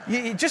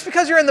 just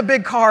because you're in the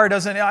big car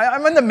doesn't.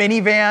 I'm in the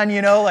minivan,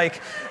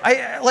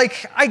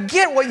 I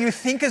get what you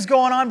think is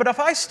going on, but if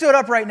I stood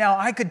up right now,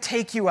 I could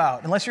take you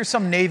out, unless you're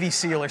some Navy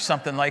SEAL or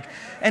something. Like,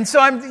 and so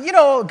I'm,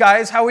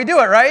 guys, how we do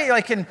it, right?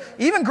 Like, and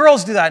even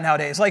girls do that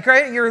nowadays. Like,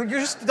 right? You're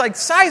just like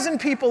sizing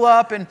people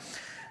up, and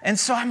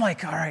so I'm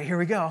like, all right, here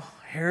we go.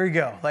 Here we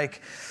go.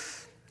 Like,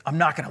 I'm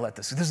not going to let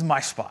this is my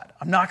spot.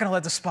 I'm not going to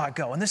let the spot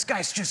go. And this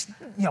guy's just,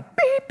 beep,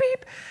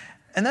 beep.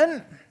 And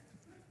then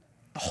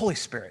the Holy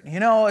Spirit,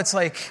 it's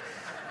like,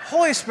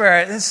 Holy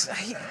Spirit,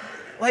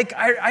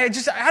 I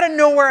just, out of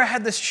nowhere I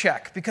had this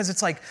check, because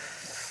it's like,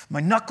 my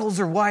knuckles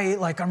are white,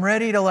 like I'm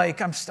ready to,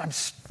 like, I'm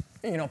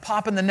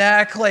popping the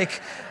neck,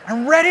 like,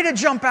 I'm ready to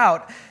jump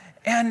out.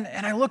 And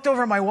I looked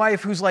over at my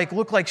wife, who's like,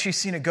 looked like she's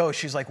seen a ghost.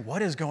 She's like,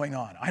 what is going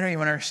on? I don't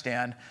even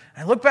understand.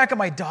 And I look back at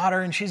my daughter,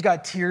 and she's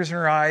got tears in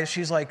her eyes.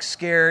 She's like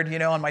scared,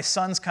 and my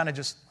son's kind of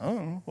just,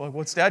 oh, well,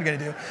 what's Dad going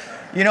to do?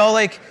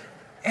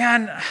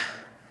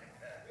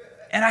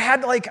 And I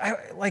had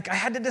I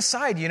had to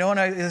decide,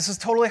 and this is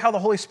totally how the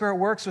Holy Spirit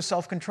works with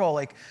self-control.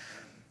 Like,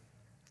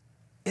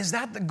 is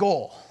that the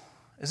goal?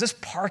 Is this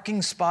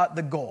parking spot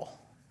the goal?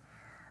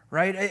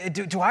 Right?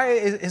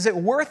 Is it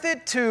worth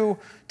it to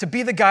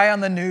be the guy on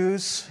the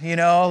news,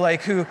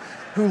 who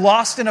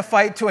lost in a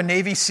fight to a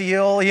Navy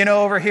SEAL,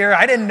 over here?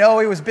 I didn't know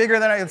he was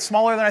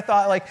smaller than I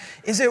thought. Like,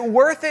 is it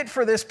worth it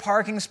for this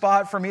parking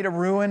spot for me to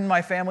ruin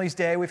my family's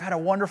day? We've had a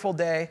wonderful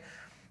day.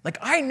 Like,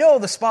 I know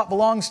the spot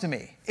belongs to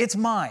me. It's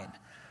mine.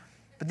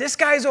 But this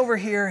guy's over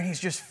here, and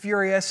he's just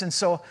furious. And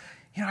so,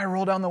 I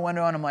roll down the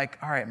window, and I'm like,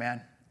 all right,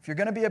 man. If you're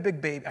going to be a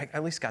big baby, I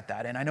at least got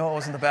that in. I know it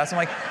wasn't the best. I'm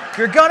like, if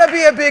you're going to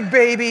be a big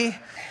baby,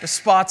 the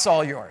spot's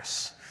all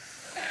yours.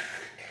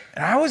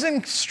 And I was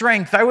in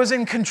strength. I was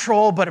in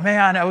control. But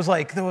man, I was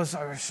like,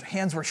 our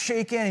hands were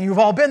shaking. And you've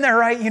all been there,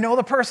 right?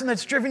 The person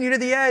that's driven you to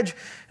the edge.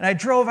 And I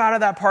drove out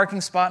of that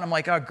parking spot. And I'm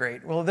like, oh,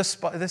 great. Well, this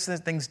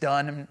thing's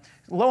done. And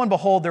lo and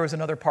behold, there was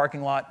another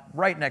parking lot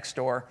right next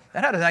door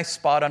that had a nice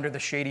spot under the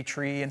shady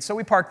tree. And so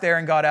we parked there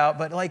and got out.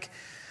 But like,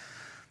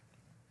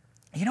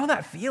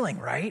 that feeling,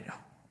 right?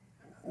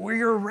 Where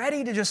you're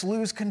ready to just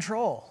lose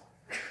control.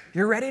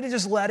 You're ready to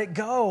just let it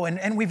go.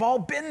 And we've all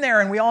been there,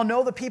 and we all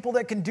know the people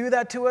that can do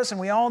that to us, and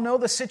we all know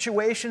the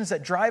situations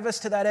that drive us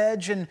to that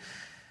edge. And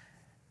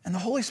the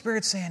Holy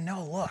Spirit's saying,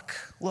 no,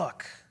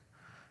 look.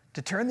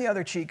 To turn the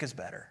other cheek is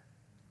better.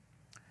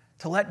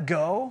 To let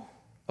go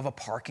of a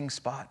parking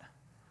spot.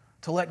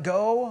 To let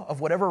go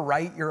of whatever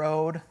right you're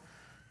owed.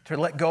 To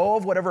let go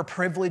of whatever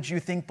privilege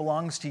you think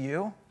belongs to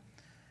you.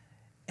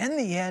 In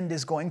the end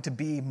is going to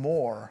be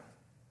more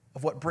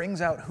of what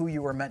brings out who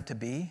you were meant to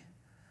be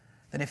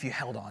than if you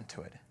held on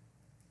to it,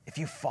 if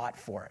you fought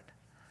for it.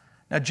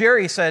 Now,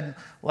 Jerry said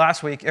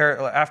last week, or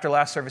after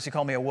last service, he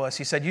called me a wuss.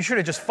 He said, you should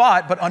have just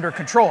fought, but under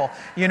control,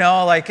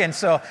 and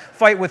so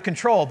fight with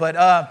control. But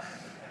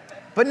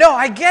no,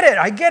 I get it.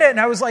 And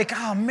I was like,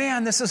 oh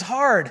man, this is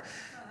hard.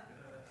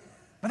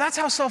 But that's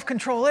how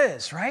self-control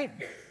is, right?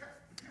 It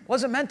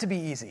wasn't meant to be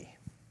easy.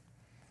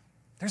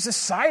 There's this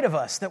side of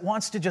us that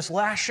wants to just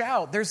lash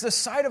out. There's this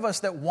side of us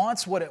that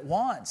wants what it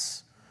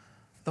wants.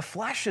 The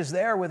flesh is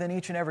there within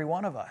each and every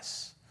one of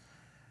us.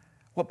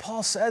 What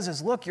Paul says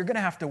is, look, you're going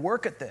to have to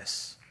work at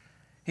this.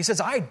 He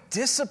says, I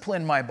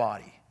discipline my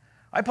body.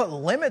 I put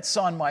limits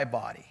on my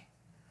body.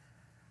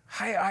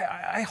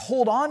 I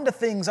hold on to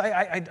things.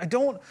 I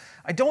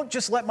don't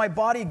just let my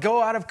body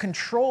go out of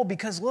control,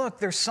 because, look,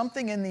 there's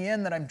something in the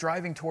end that I'm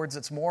driving towards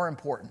that's more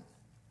important.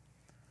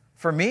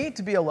 For me,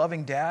 to be a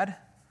loving dad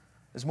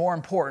is more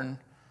important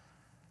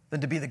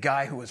than to be the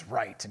guy who was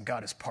right and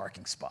got his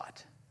parking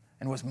spot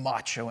and was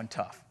macho and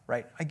tough,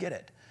 right? I get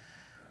it.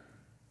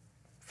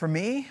 For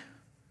me,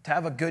 to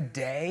have a good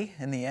day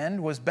in the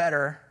end was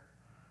better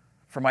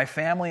for my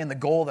family and the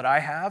goal that I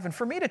have. And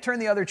for me to turn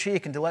the other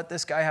cheek and to let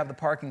this guy have the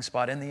parking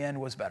spot in the end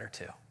was better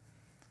too.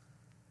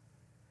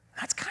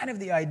 That's kind of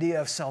the idea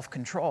of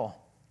self-control.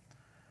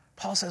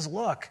 Paul says,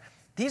 look,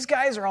 these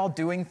guys are all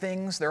doing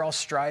things. They're all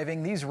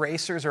striving. These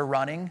racers are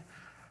running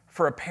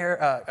for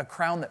a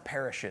crown that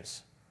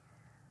perishes,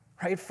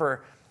 right?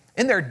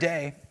 In their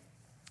day,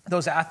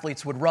 those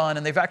athletes would run,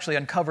 and they've actually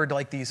uncovered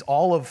like these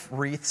olive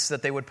wreaths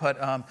that they would put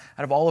out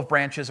of olive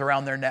branches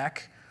around their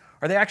neck.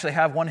 Or they actually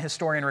have, one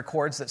historian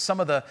records that some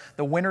of the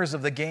winners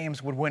of the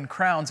games would win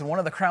crowns, and one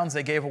of the crowns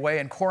they gave away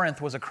in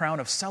Corinth was a crown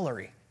of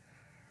celery,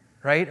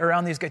 right?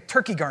 Around these guys,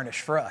 turkey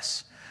garnish for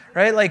us,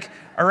 right? Like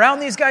around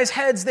these guys'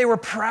 heads, they were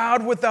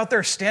proud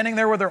they're standing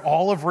there with their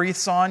olive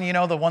wreaths on,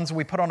 the ones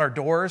we put on our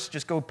doors.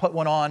 Just go put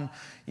one on,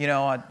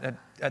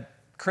 at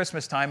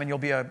Christmas time and you'll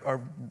be a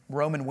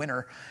Roman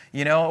winner,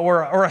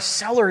 or a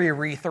celery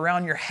wreath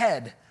around your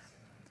head.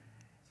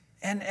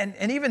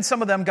 And even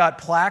some of them got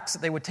plaques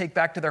that they would take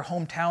back to their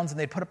hometowns, and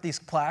they'd put up these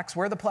plaques.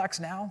 Where are the plaques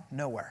now?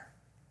 Nowhere.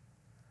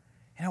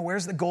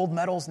 Where's the gold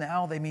medals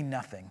now? They mean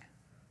nothing.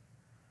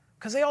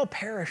 Because they all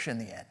perish in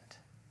the end.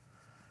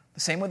 The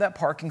same with that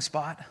parking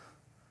spot.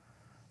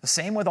 The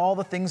same with all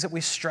the things that we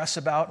stress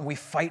about and we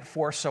fight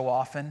for so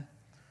often.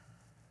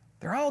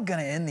 They're all going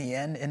to, in the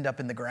end, end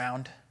up in the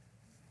ground.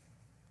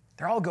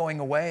 They're all going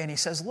away. And he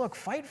says, look,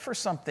 fight for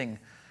something.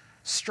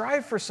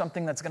 Strive for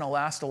something that's going to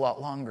last a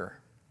lot longer.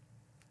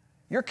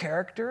 Your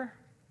character,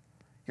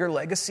 your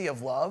legacy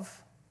of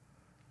love,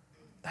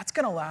 that's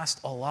going to last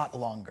a lot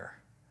longer.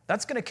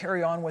 That's going to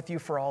carry on with you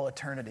for all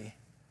eternity.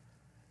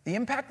 The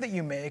impact that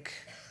you make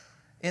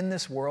in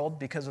this world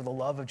because of the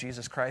love of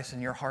Jesus Christ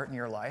in your heart and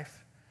your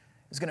life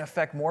is going to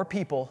affect more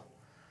people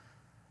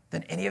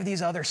than any of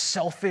these other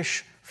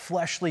selfish,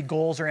 fleshly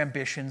goals or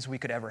ambitions we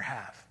could ever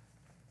have.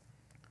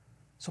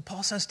 So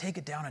Paul says, take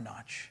it down a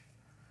notch.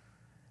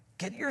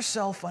 Get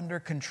yourself under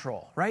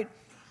control, right?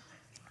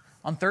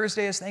 On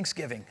Thursday is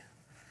Thanksgiving.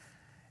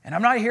 And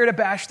I'm not here to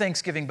bash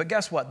Thanksgiving, but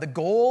guess what? The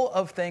goal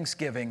of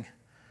Thanksgiving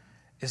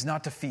is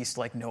not to feast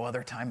like no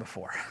other time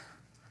before.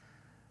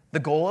 The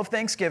goal of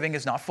Thanksgiving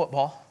is not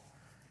football.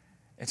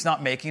 It's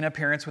not making an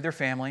appearance with your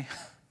family.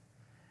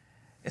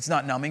 It's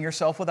not numbing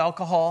yourself with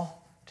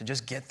alcohol to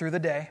just get through the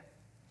day.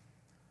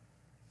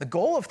 The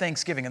goal of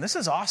Thanksgiving, and this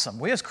is awesome,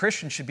 we as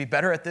Christians should be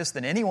better at this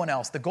than anyone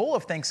else. The goal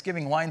of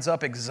Thanksgiving lines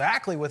up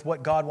exactly with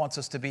what God wants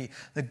us to be.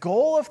 The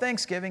goal of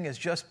Thanksgiving is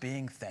just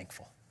being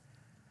thankful.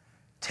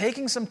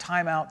 Taking some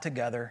time out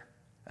together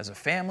as a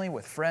family,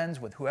 with friends,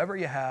 with whoever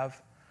you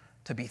have,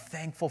 to be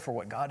thankful for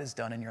what God has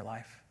done in your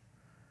life.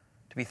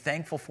 To be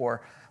thankful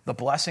for the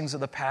blessings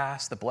of the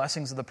past, the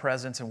blessings of the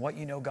present, and what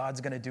you know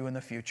God's going to do in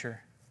the future.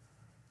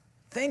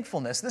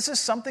 Thankfulness. This is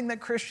something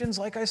that Christians,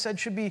 like I said,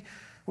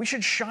 we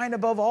should shine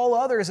above all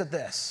others at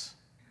this.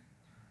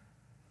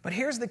 But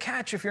here's the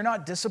catch. If you're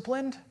not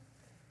disciplined,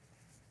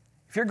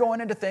 if you're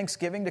going into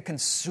Thanksgiving to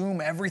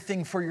consume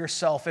everything for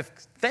yourself, if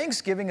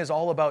Thanksgiving is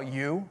all about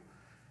you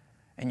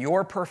and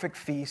your perfect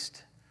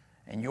feast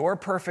and your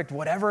perfect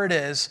whatever it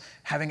is,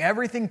 having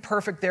everything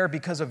perfect there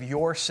because of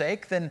your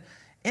sake, then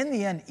in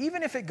the end,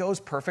 even if it goes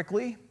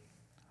perfectly,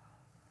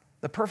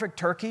 the perfect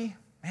turkey,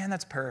 man,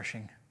 that's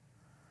perishing.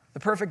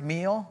 The perfect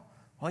meal,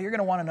 well, you're going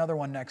to want another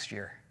one next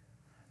year.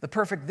 The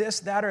perfect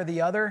this, that, or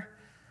the other,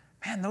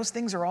 man, those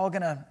things are all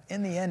going to,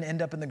 in the end,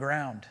 end up in the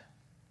ground.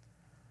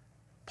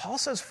 Paul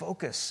says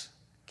focus.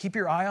 Keep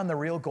your eye on the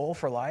real goal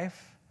for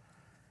life.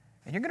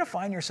 And you're going to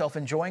find yourself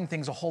enjoying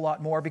things a whole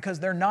lot more because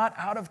they're not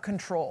out of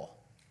control.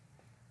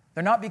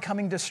 They're not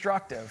becoming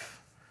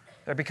destructive.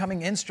 They're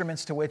becoming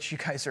instruments to which you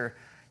guys are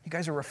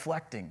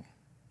reflecting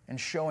and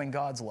showing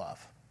God's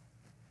love.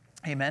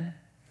 Amen?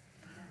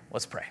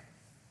 Let's pray.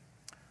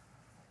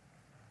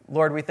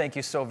 Lord, we thank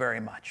you so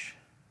very much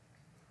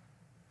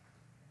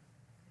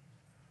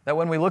that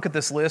when we look at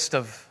this list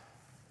of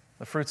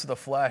the fruits of the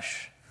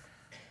flesh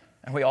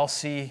and we all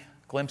see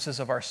glimpses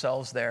of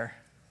ourselves there,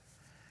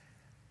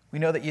 we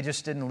know that you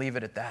just didn't leave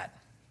it at that.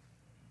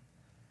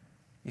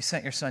 You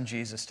sent your son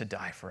Jesus to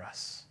die for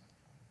us,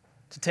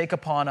 to take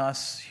upon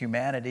us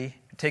humanity,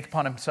 to take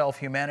upon himself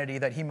humanity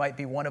that he might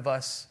be one of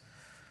us,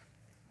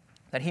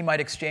 that he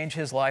might exchange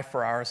his life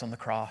for ours on the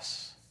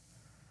cross,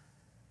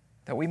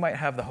 that we might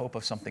have the hope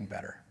of something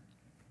better,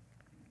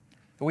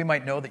 that we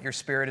might know that your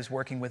Spirit is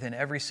working within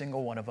every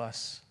single one of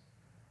us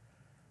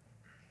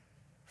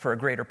for a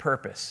greater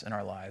purpose in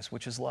our lives,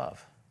 which is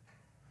love.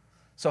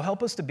 So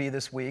help us to be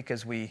this week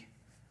as we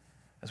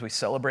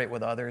celebrate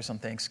with others on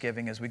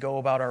Thanksgiving, as we go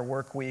about our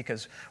work week,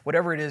 as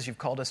whatever it is you've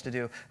called us to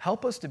do,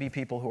 help us to be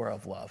people who are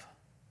of love,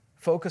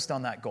 focused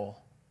on that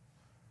goal,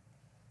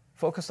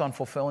 focused on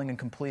fulfilling and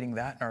completing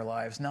that in our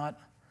lives, not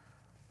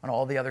on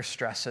all the other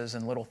stresses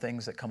and little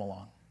things that come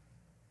along.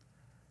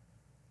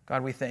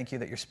 God, we thank you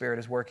that your Spirit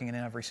is working in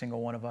every single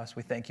one of us.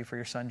 We thank you for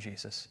your Son,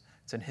 Jesus.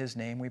 It's in his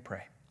name we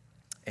pray.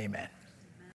 Amen.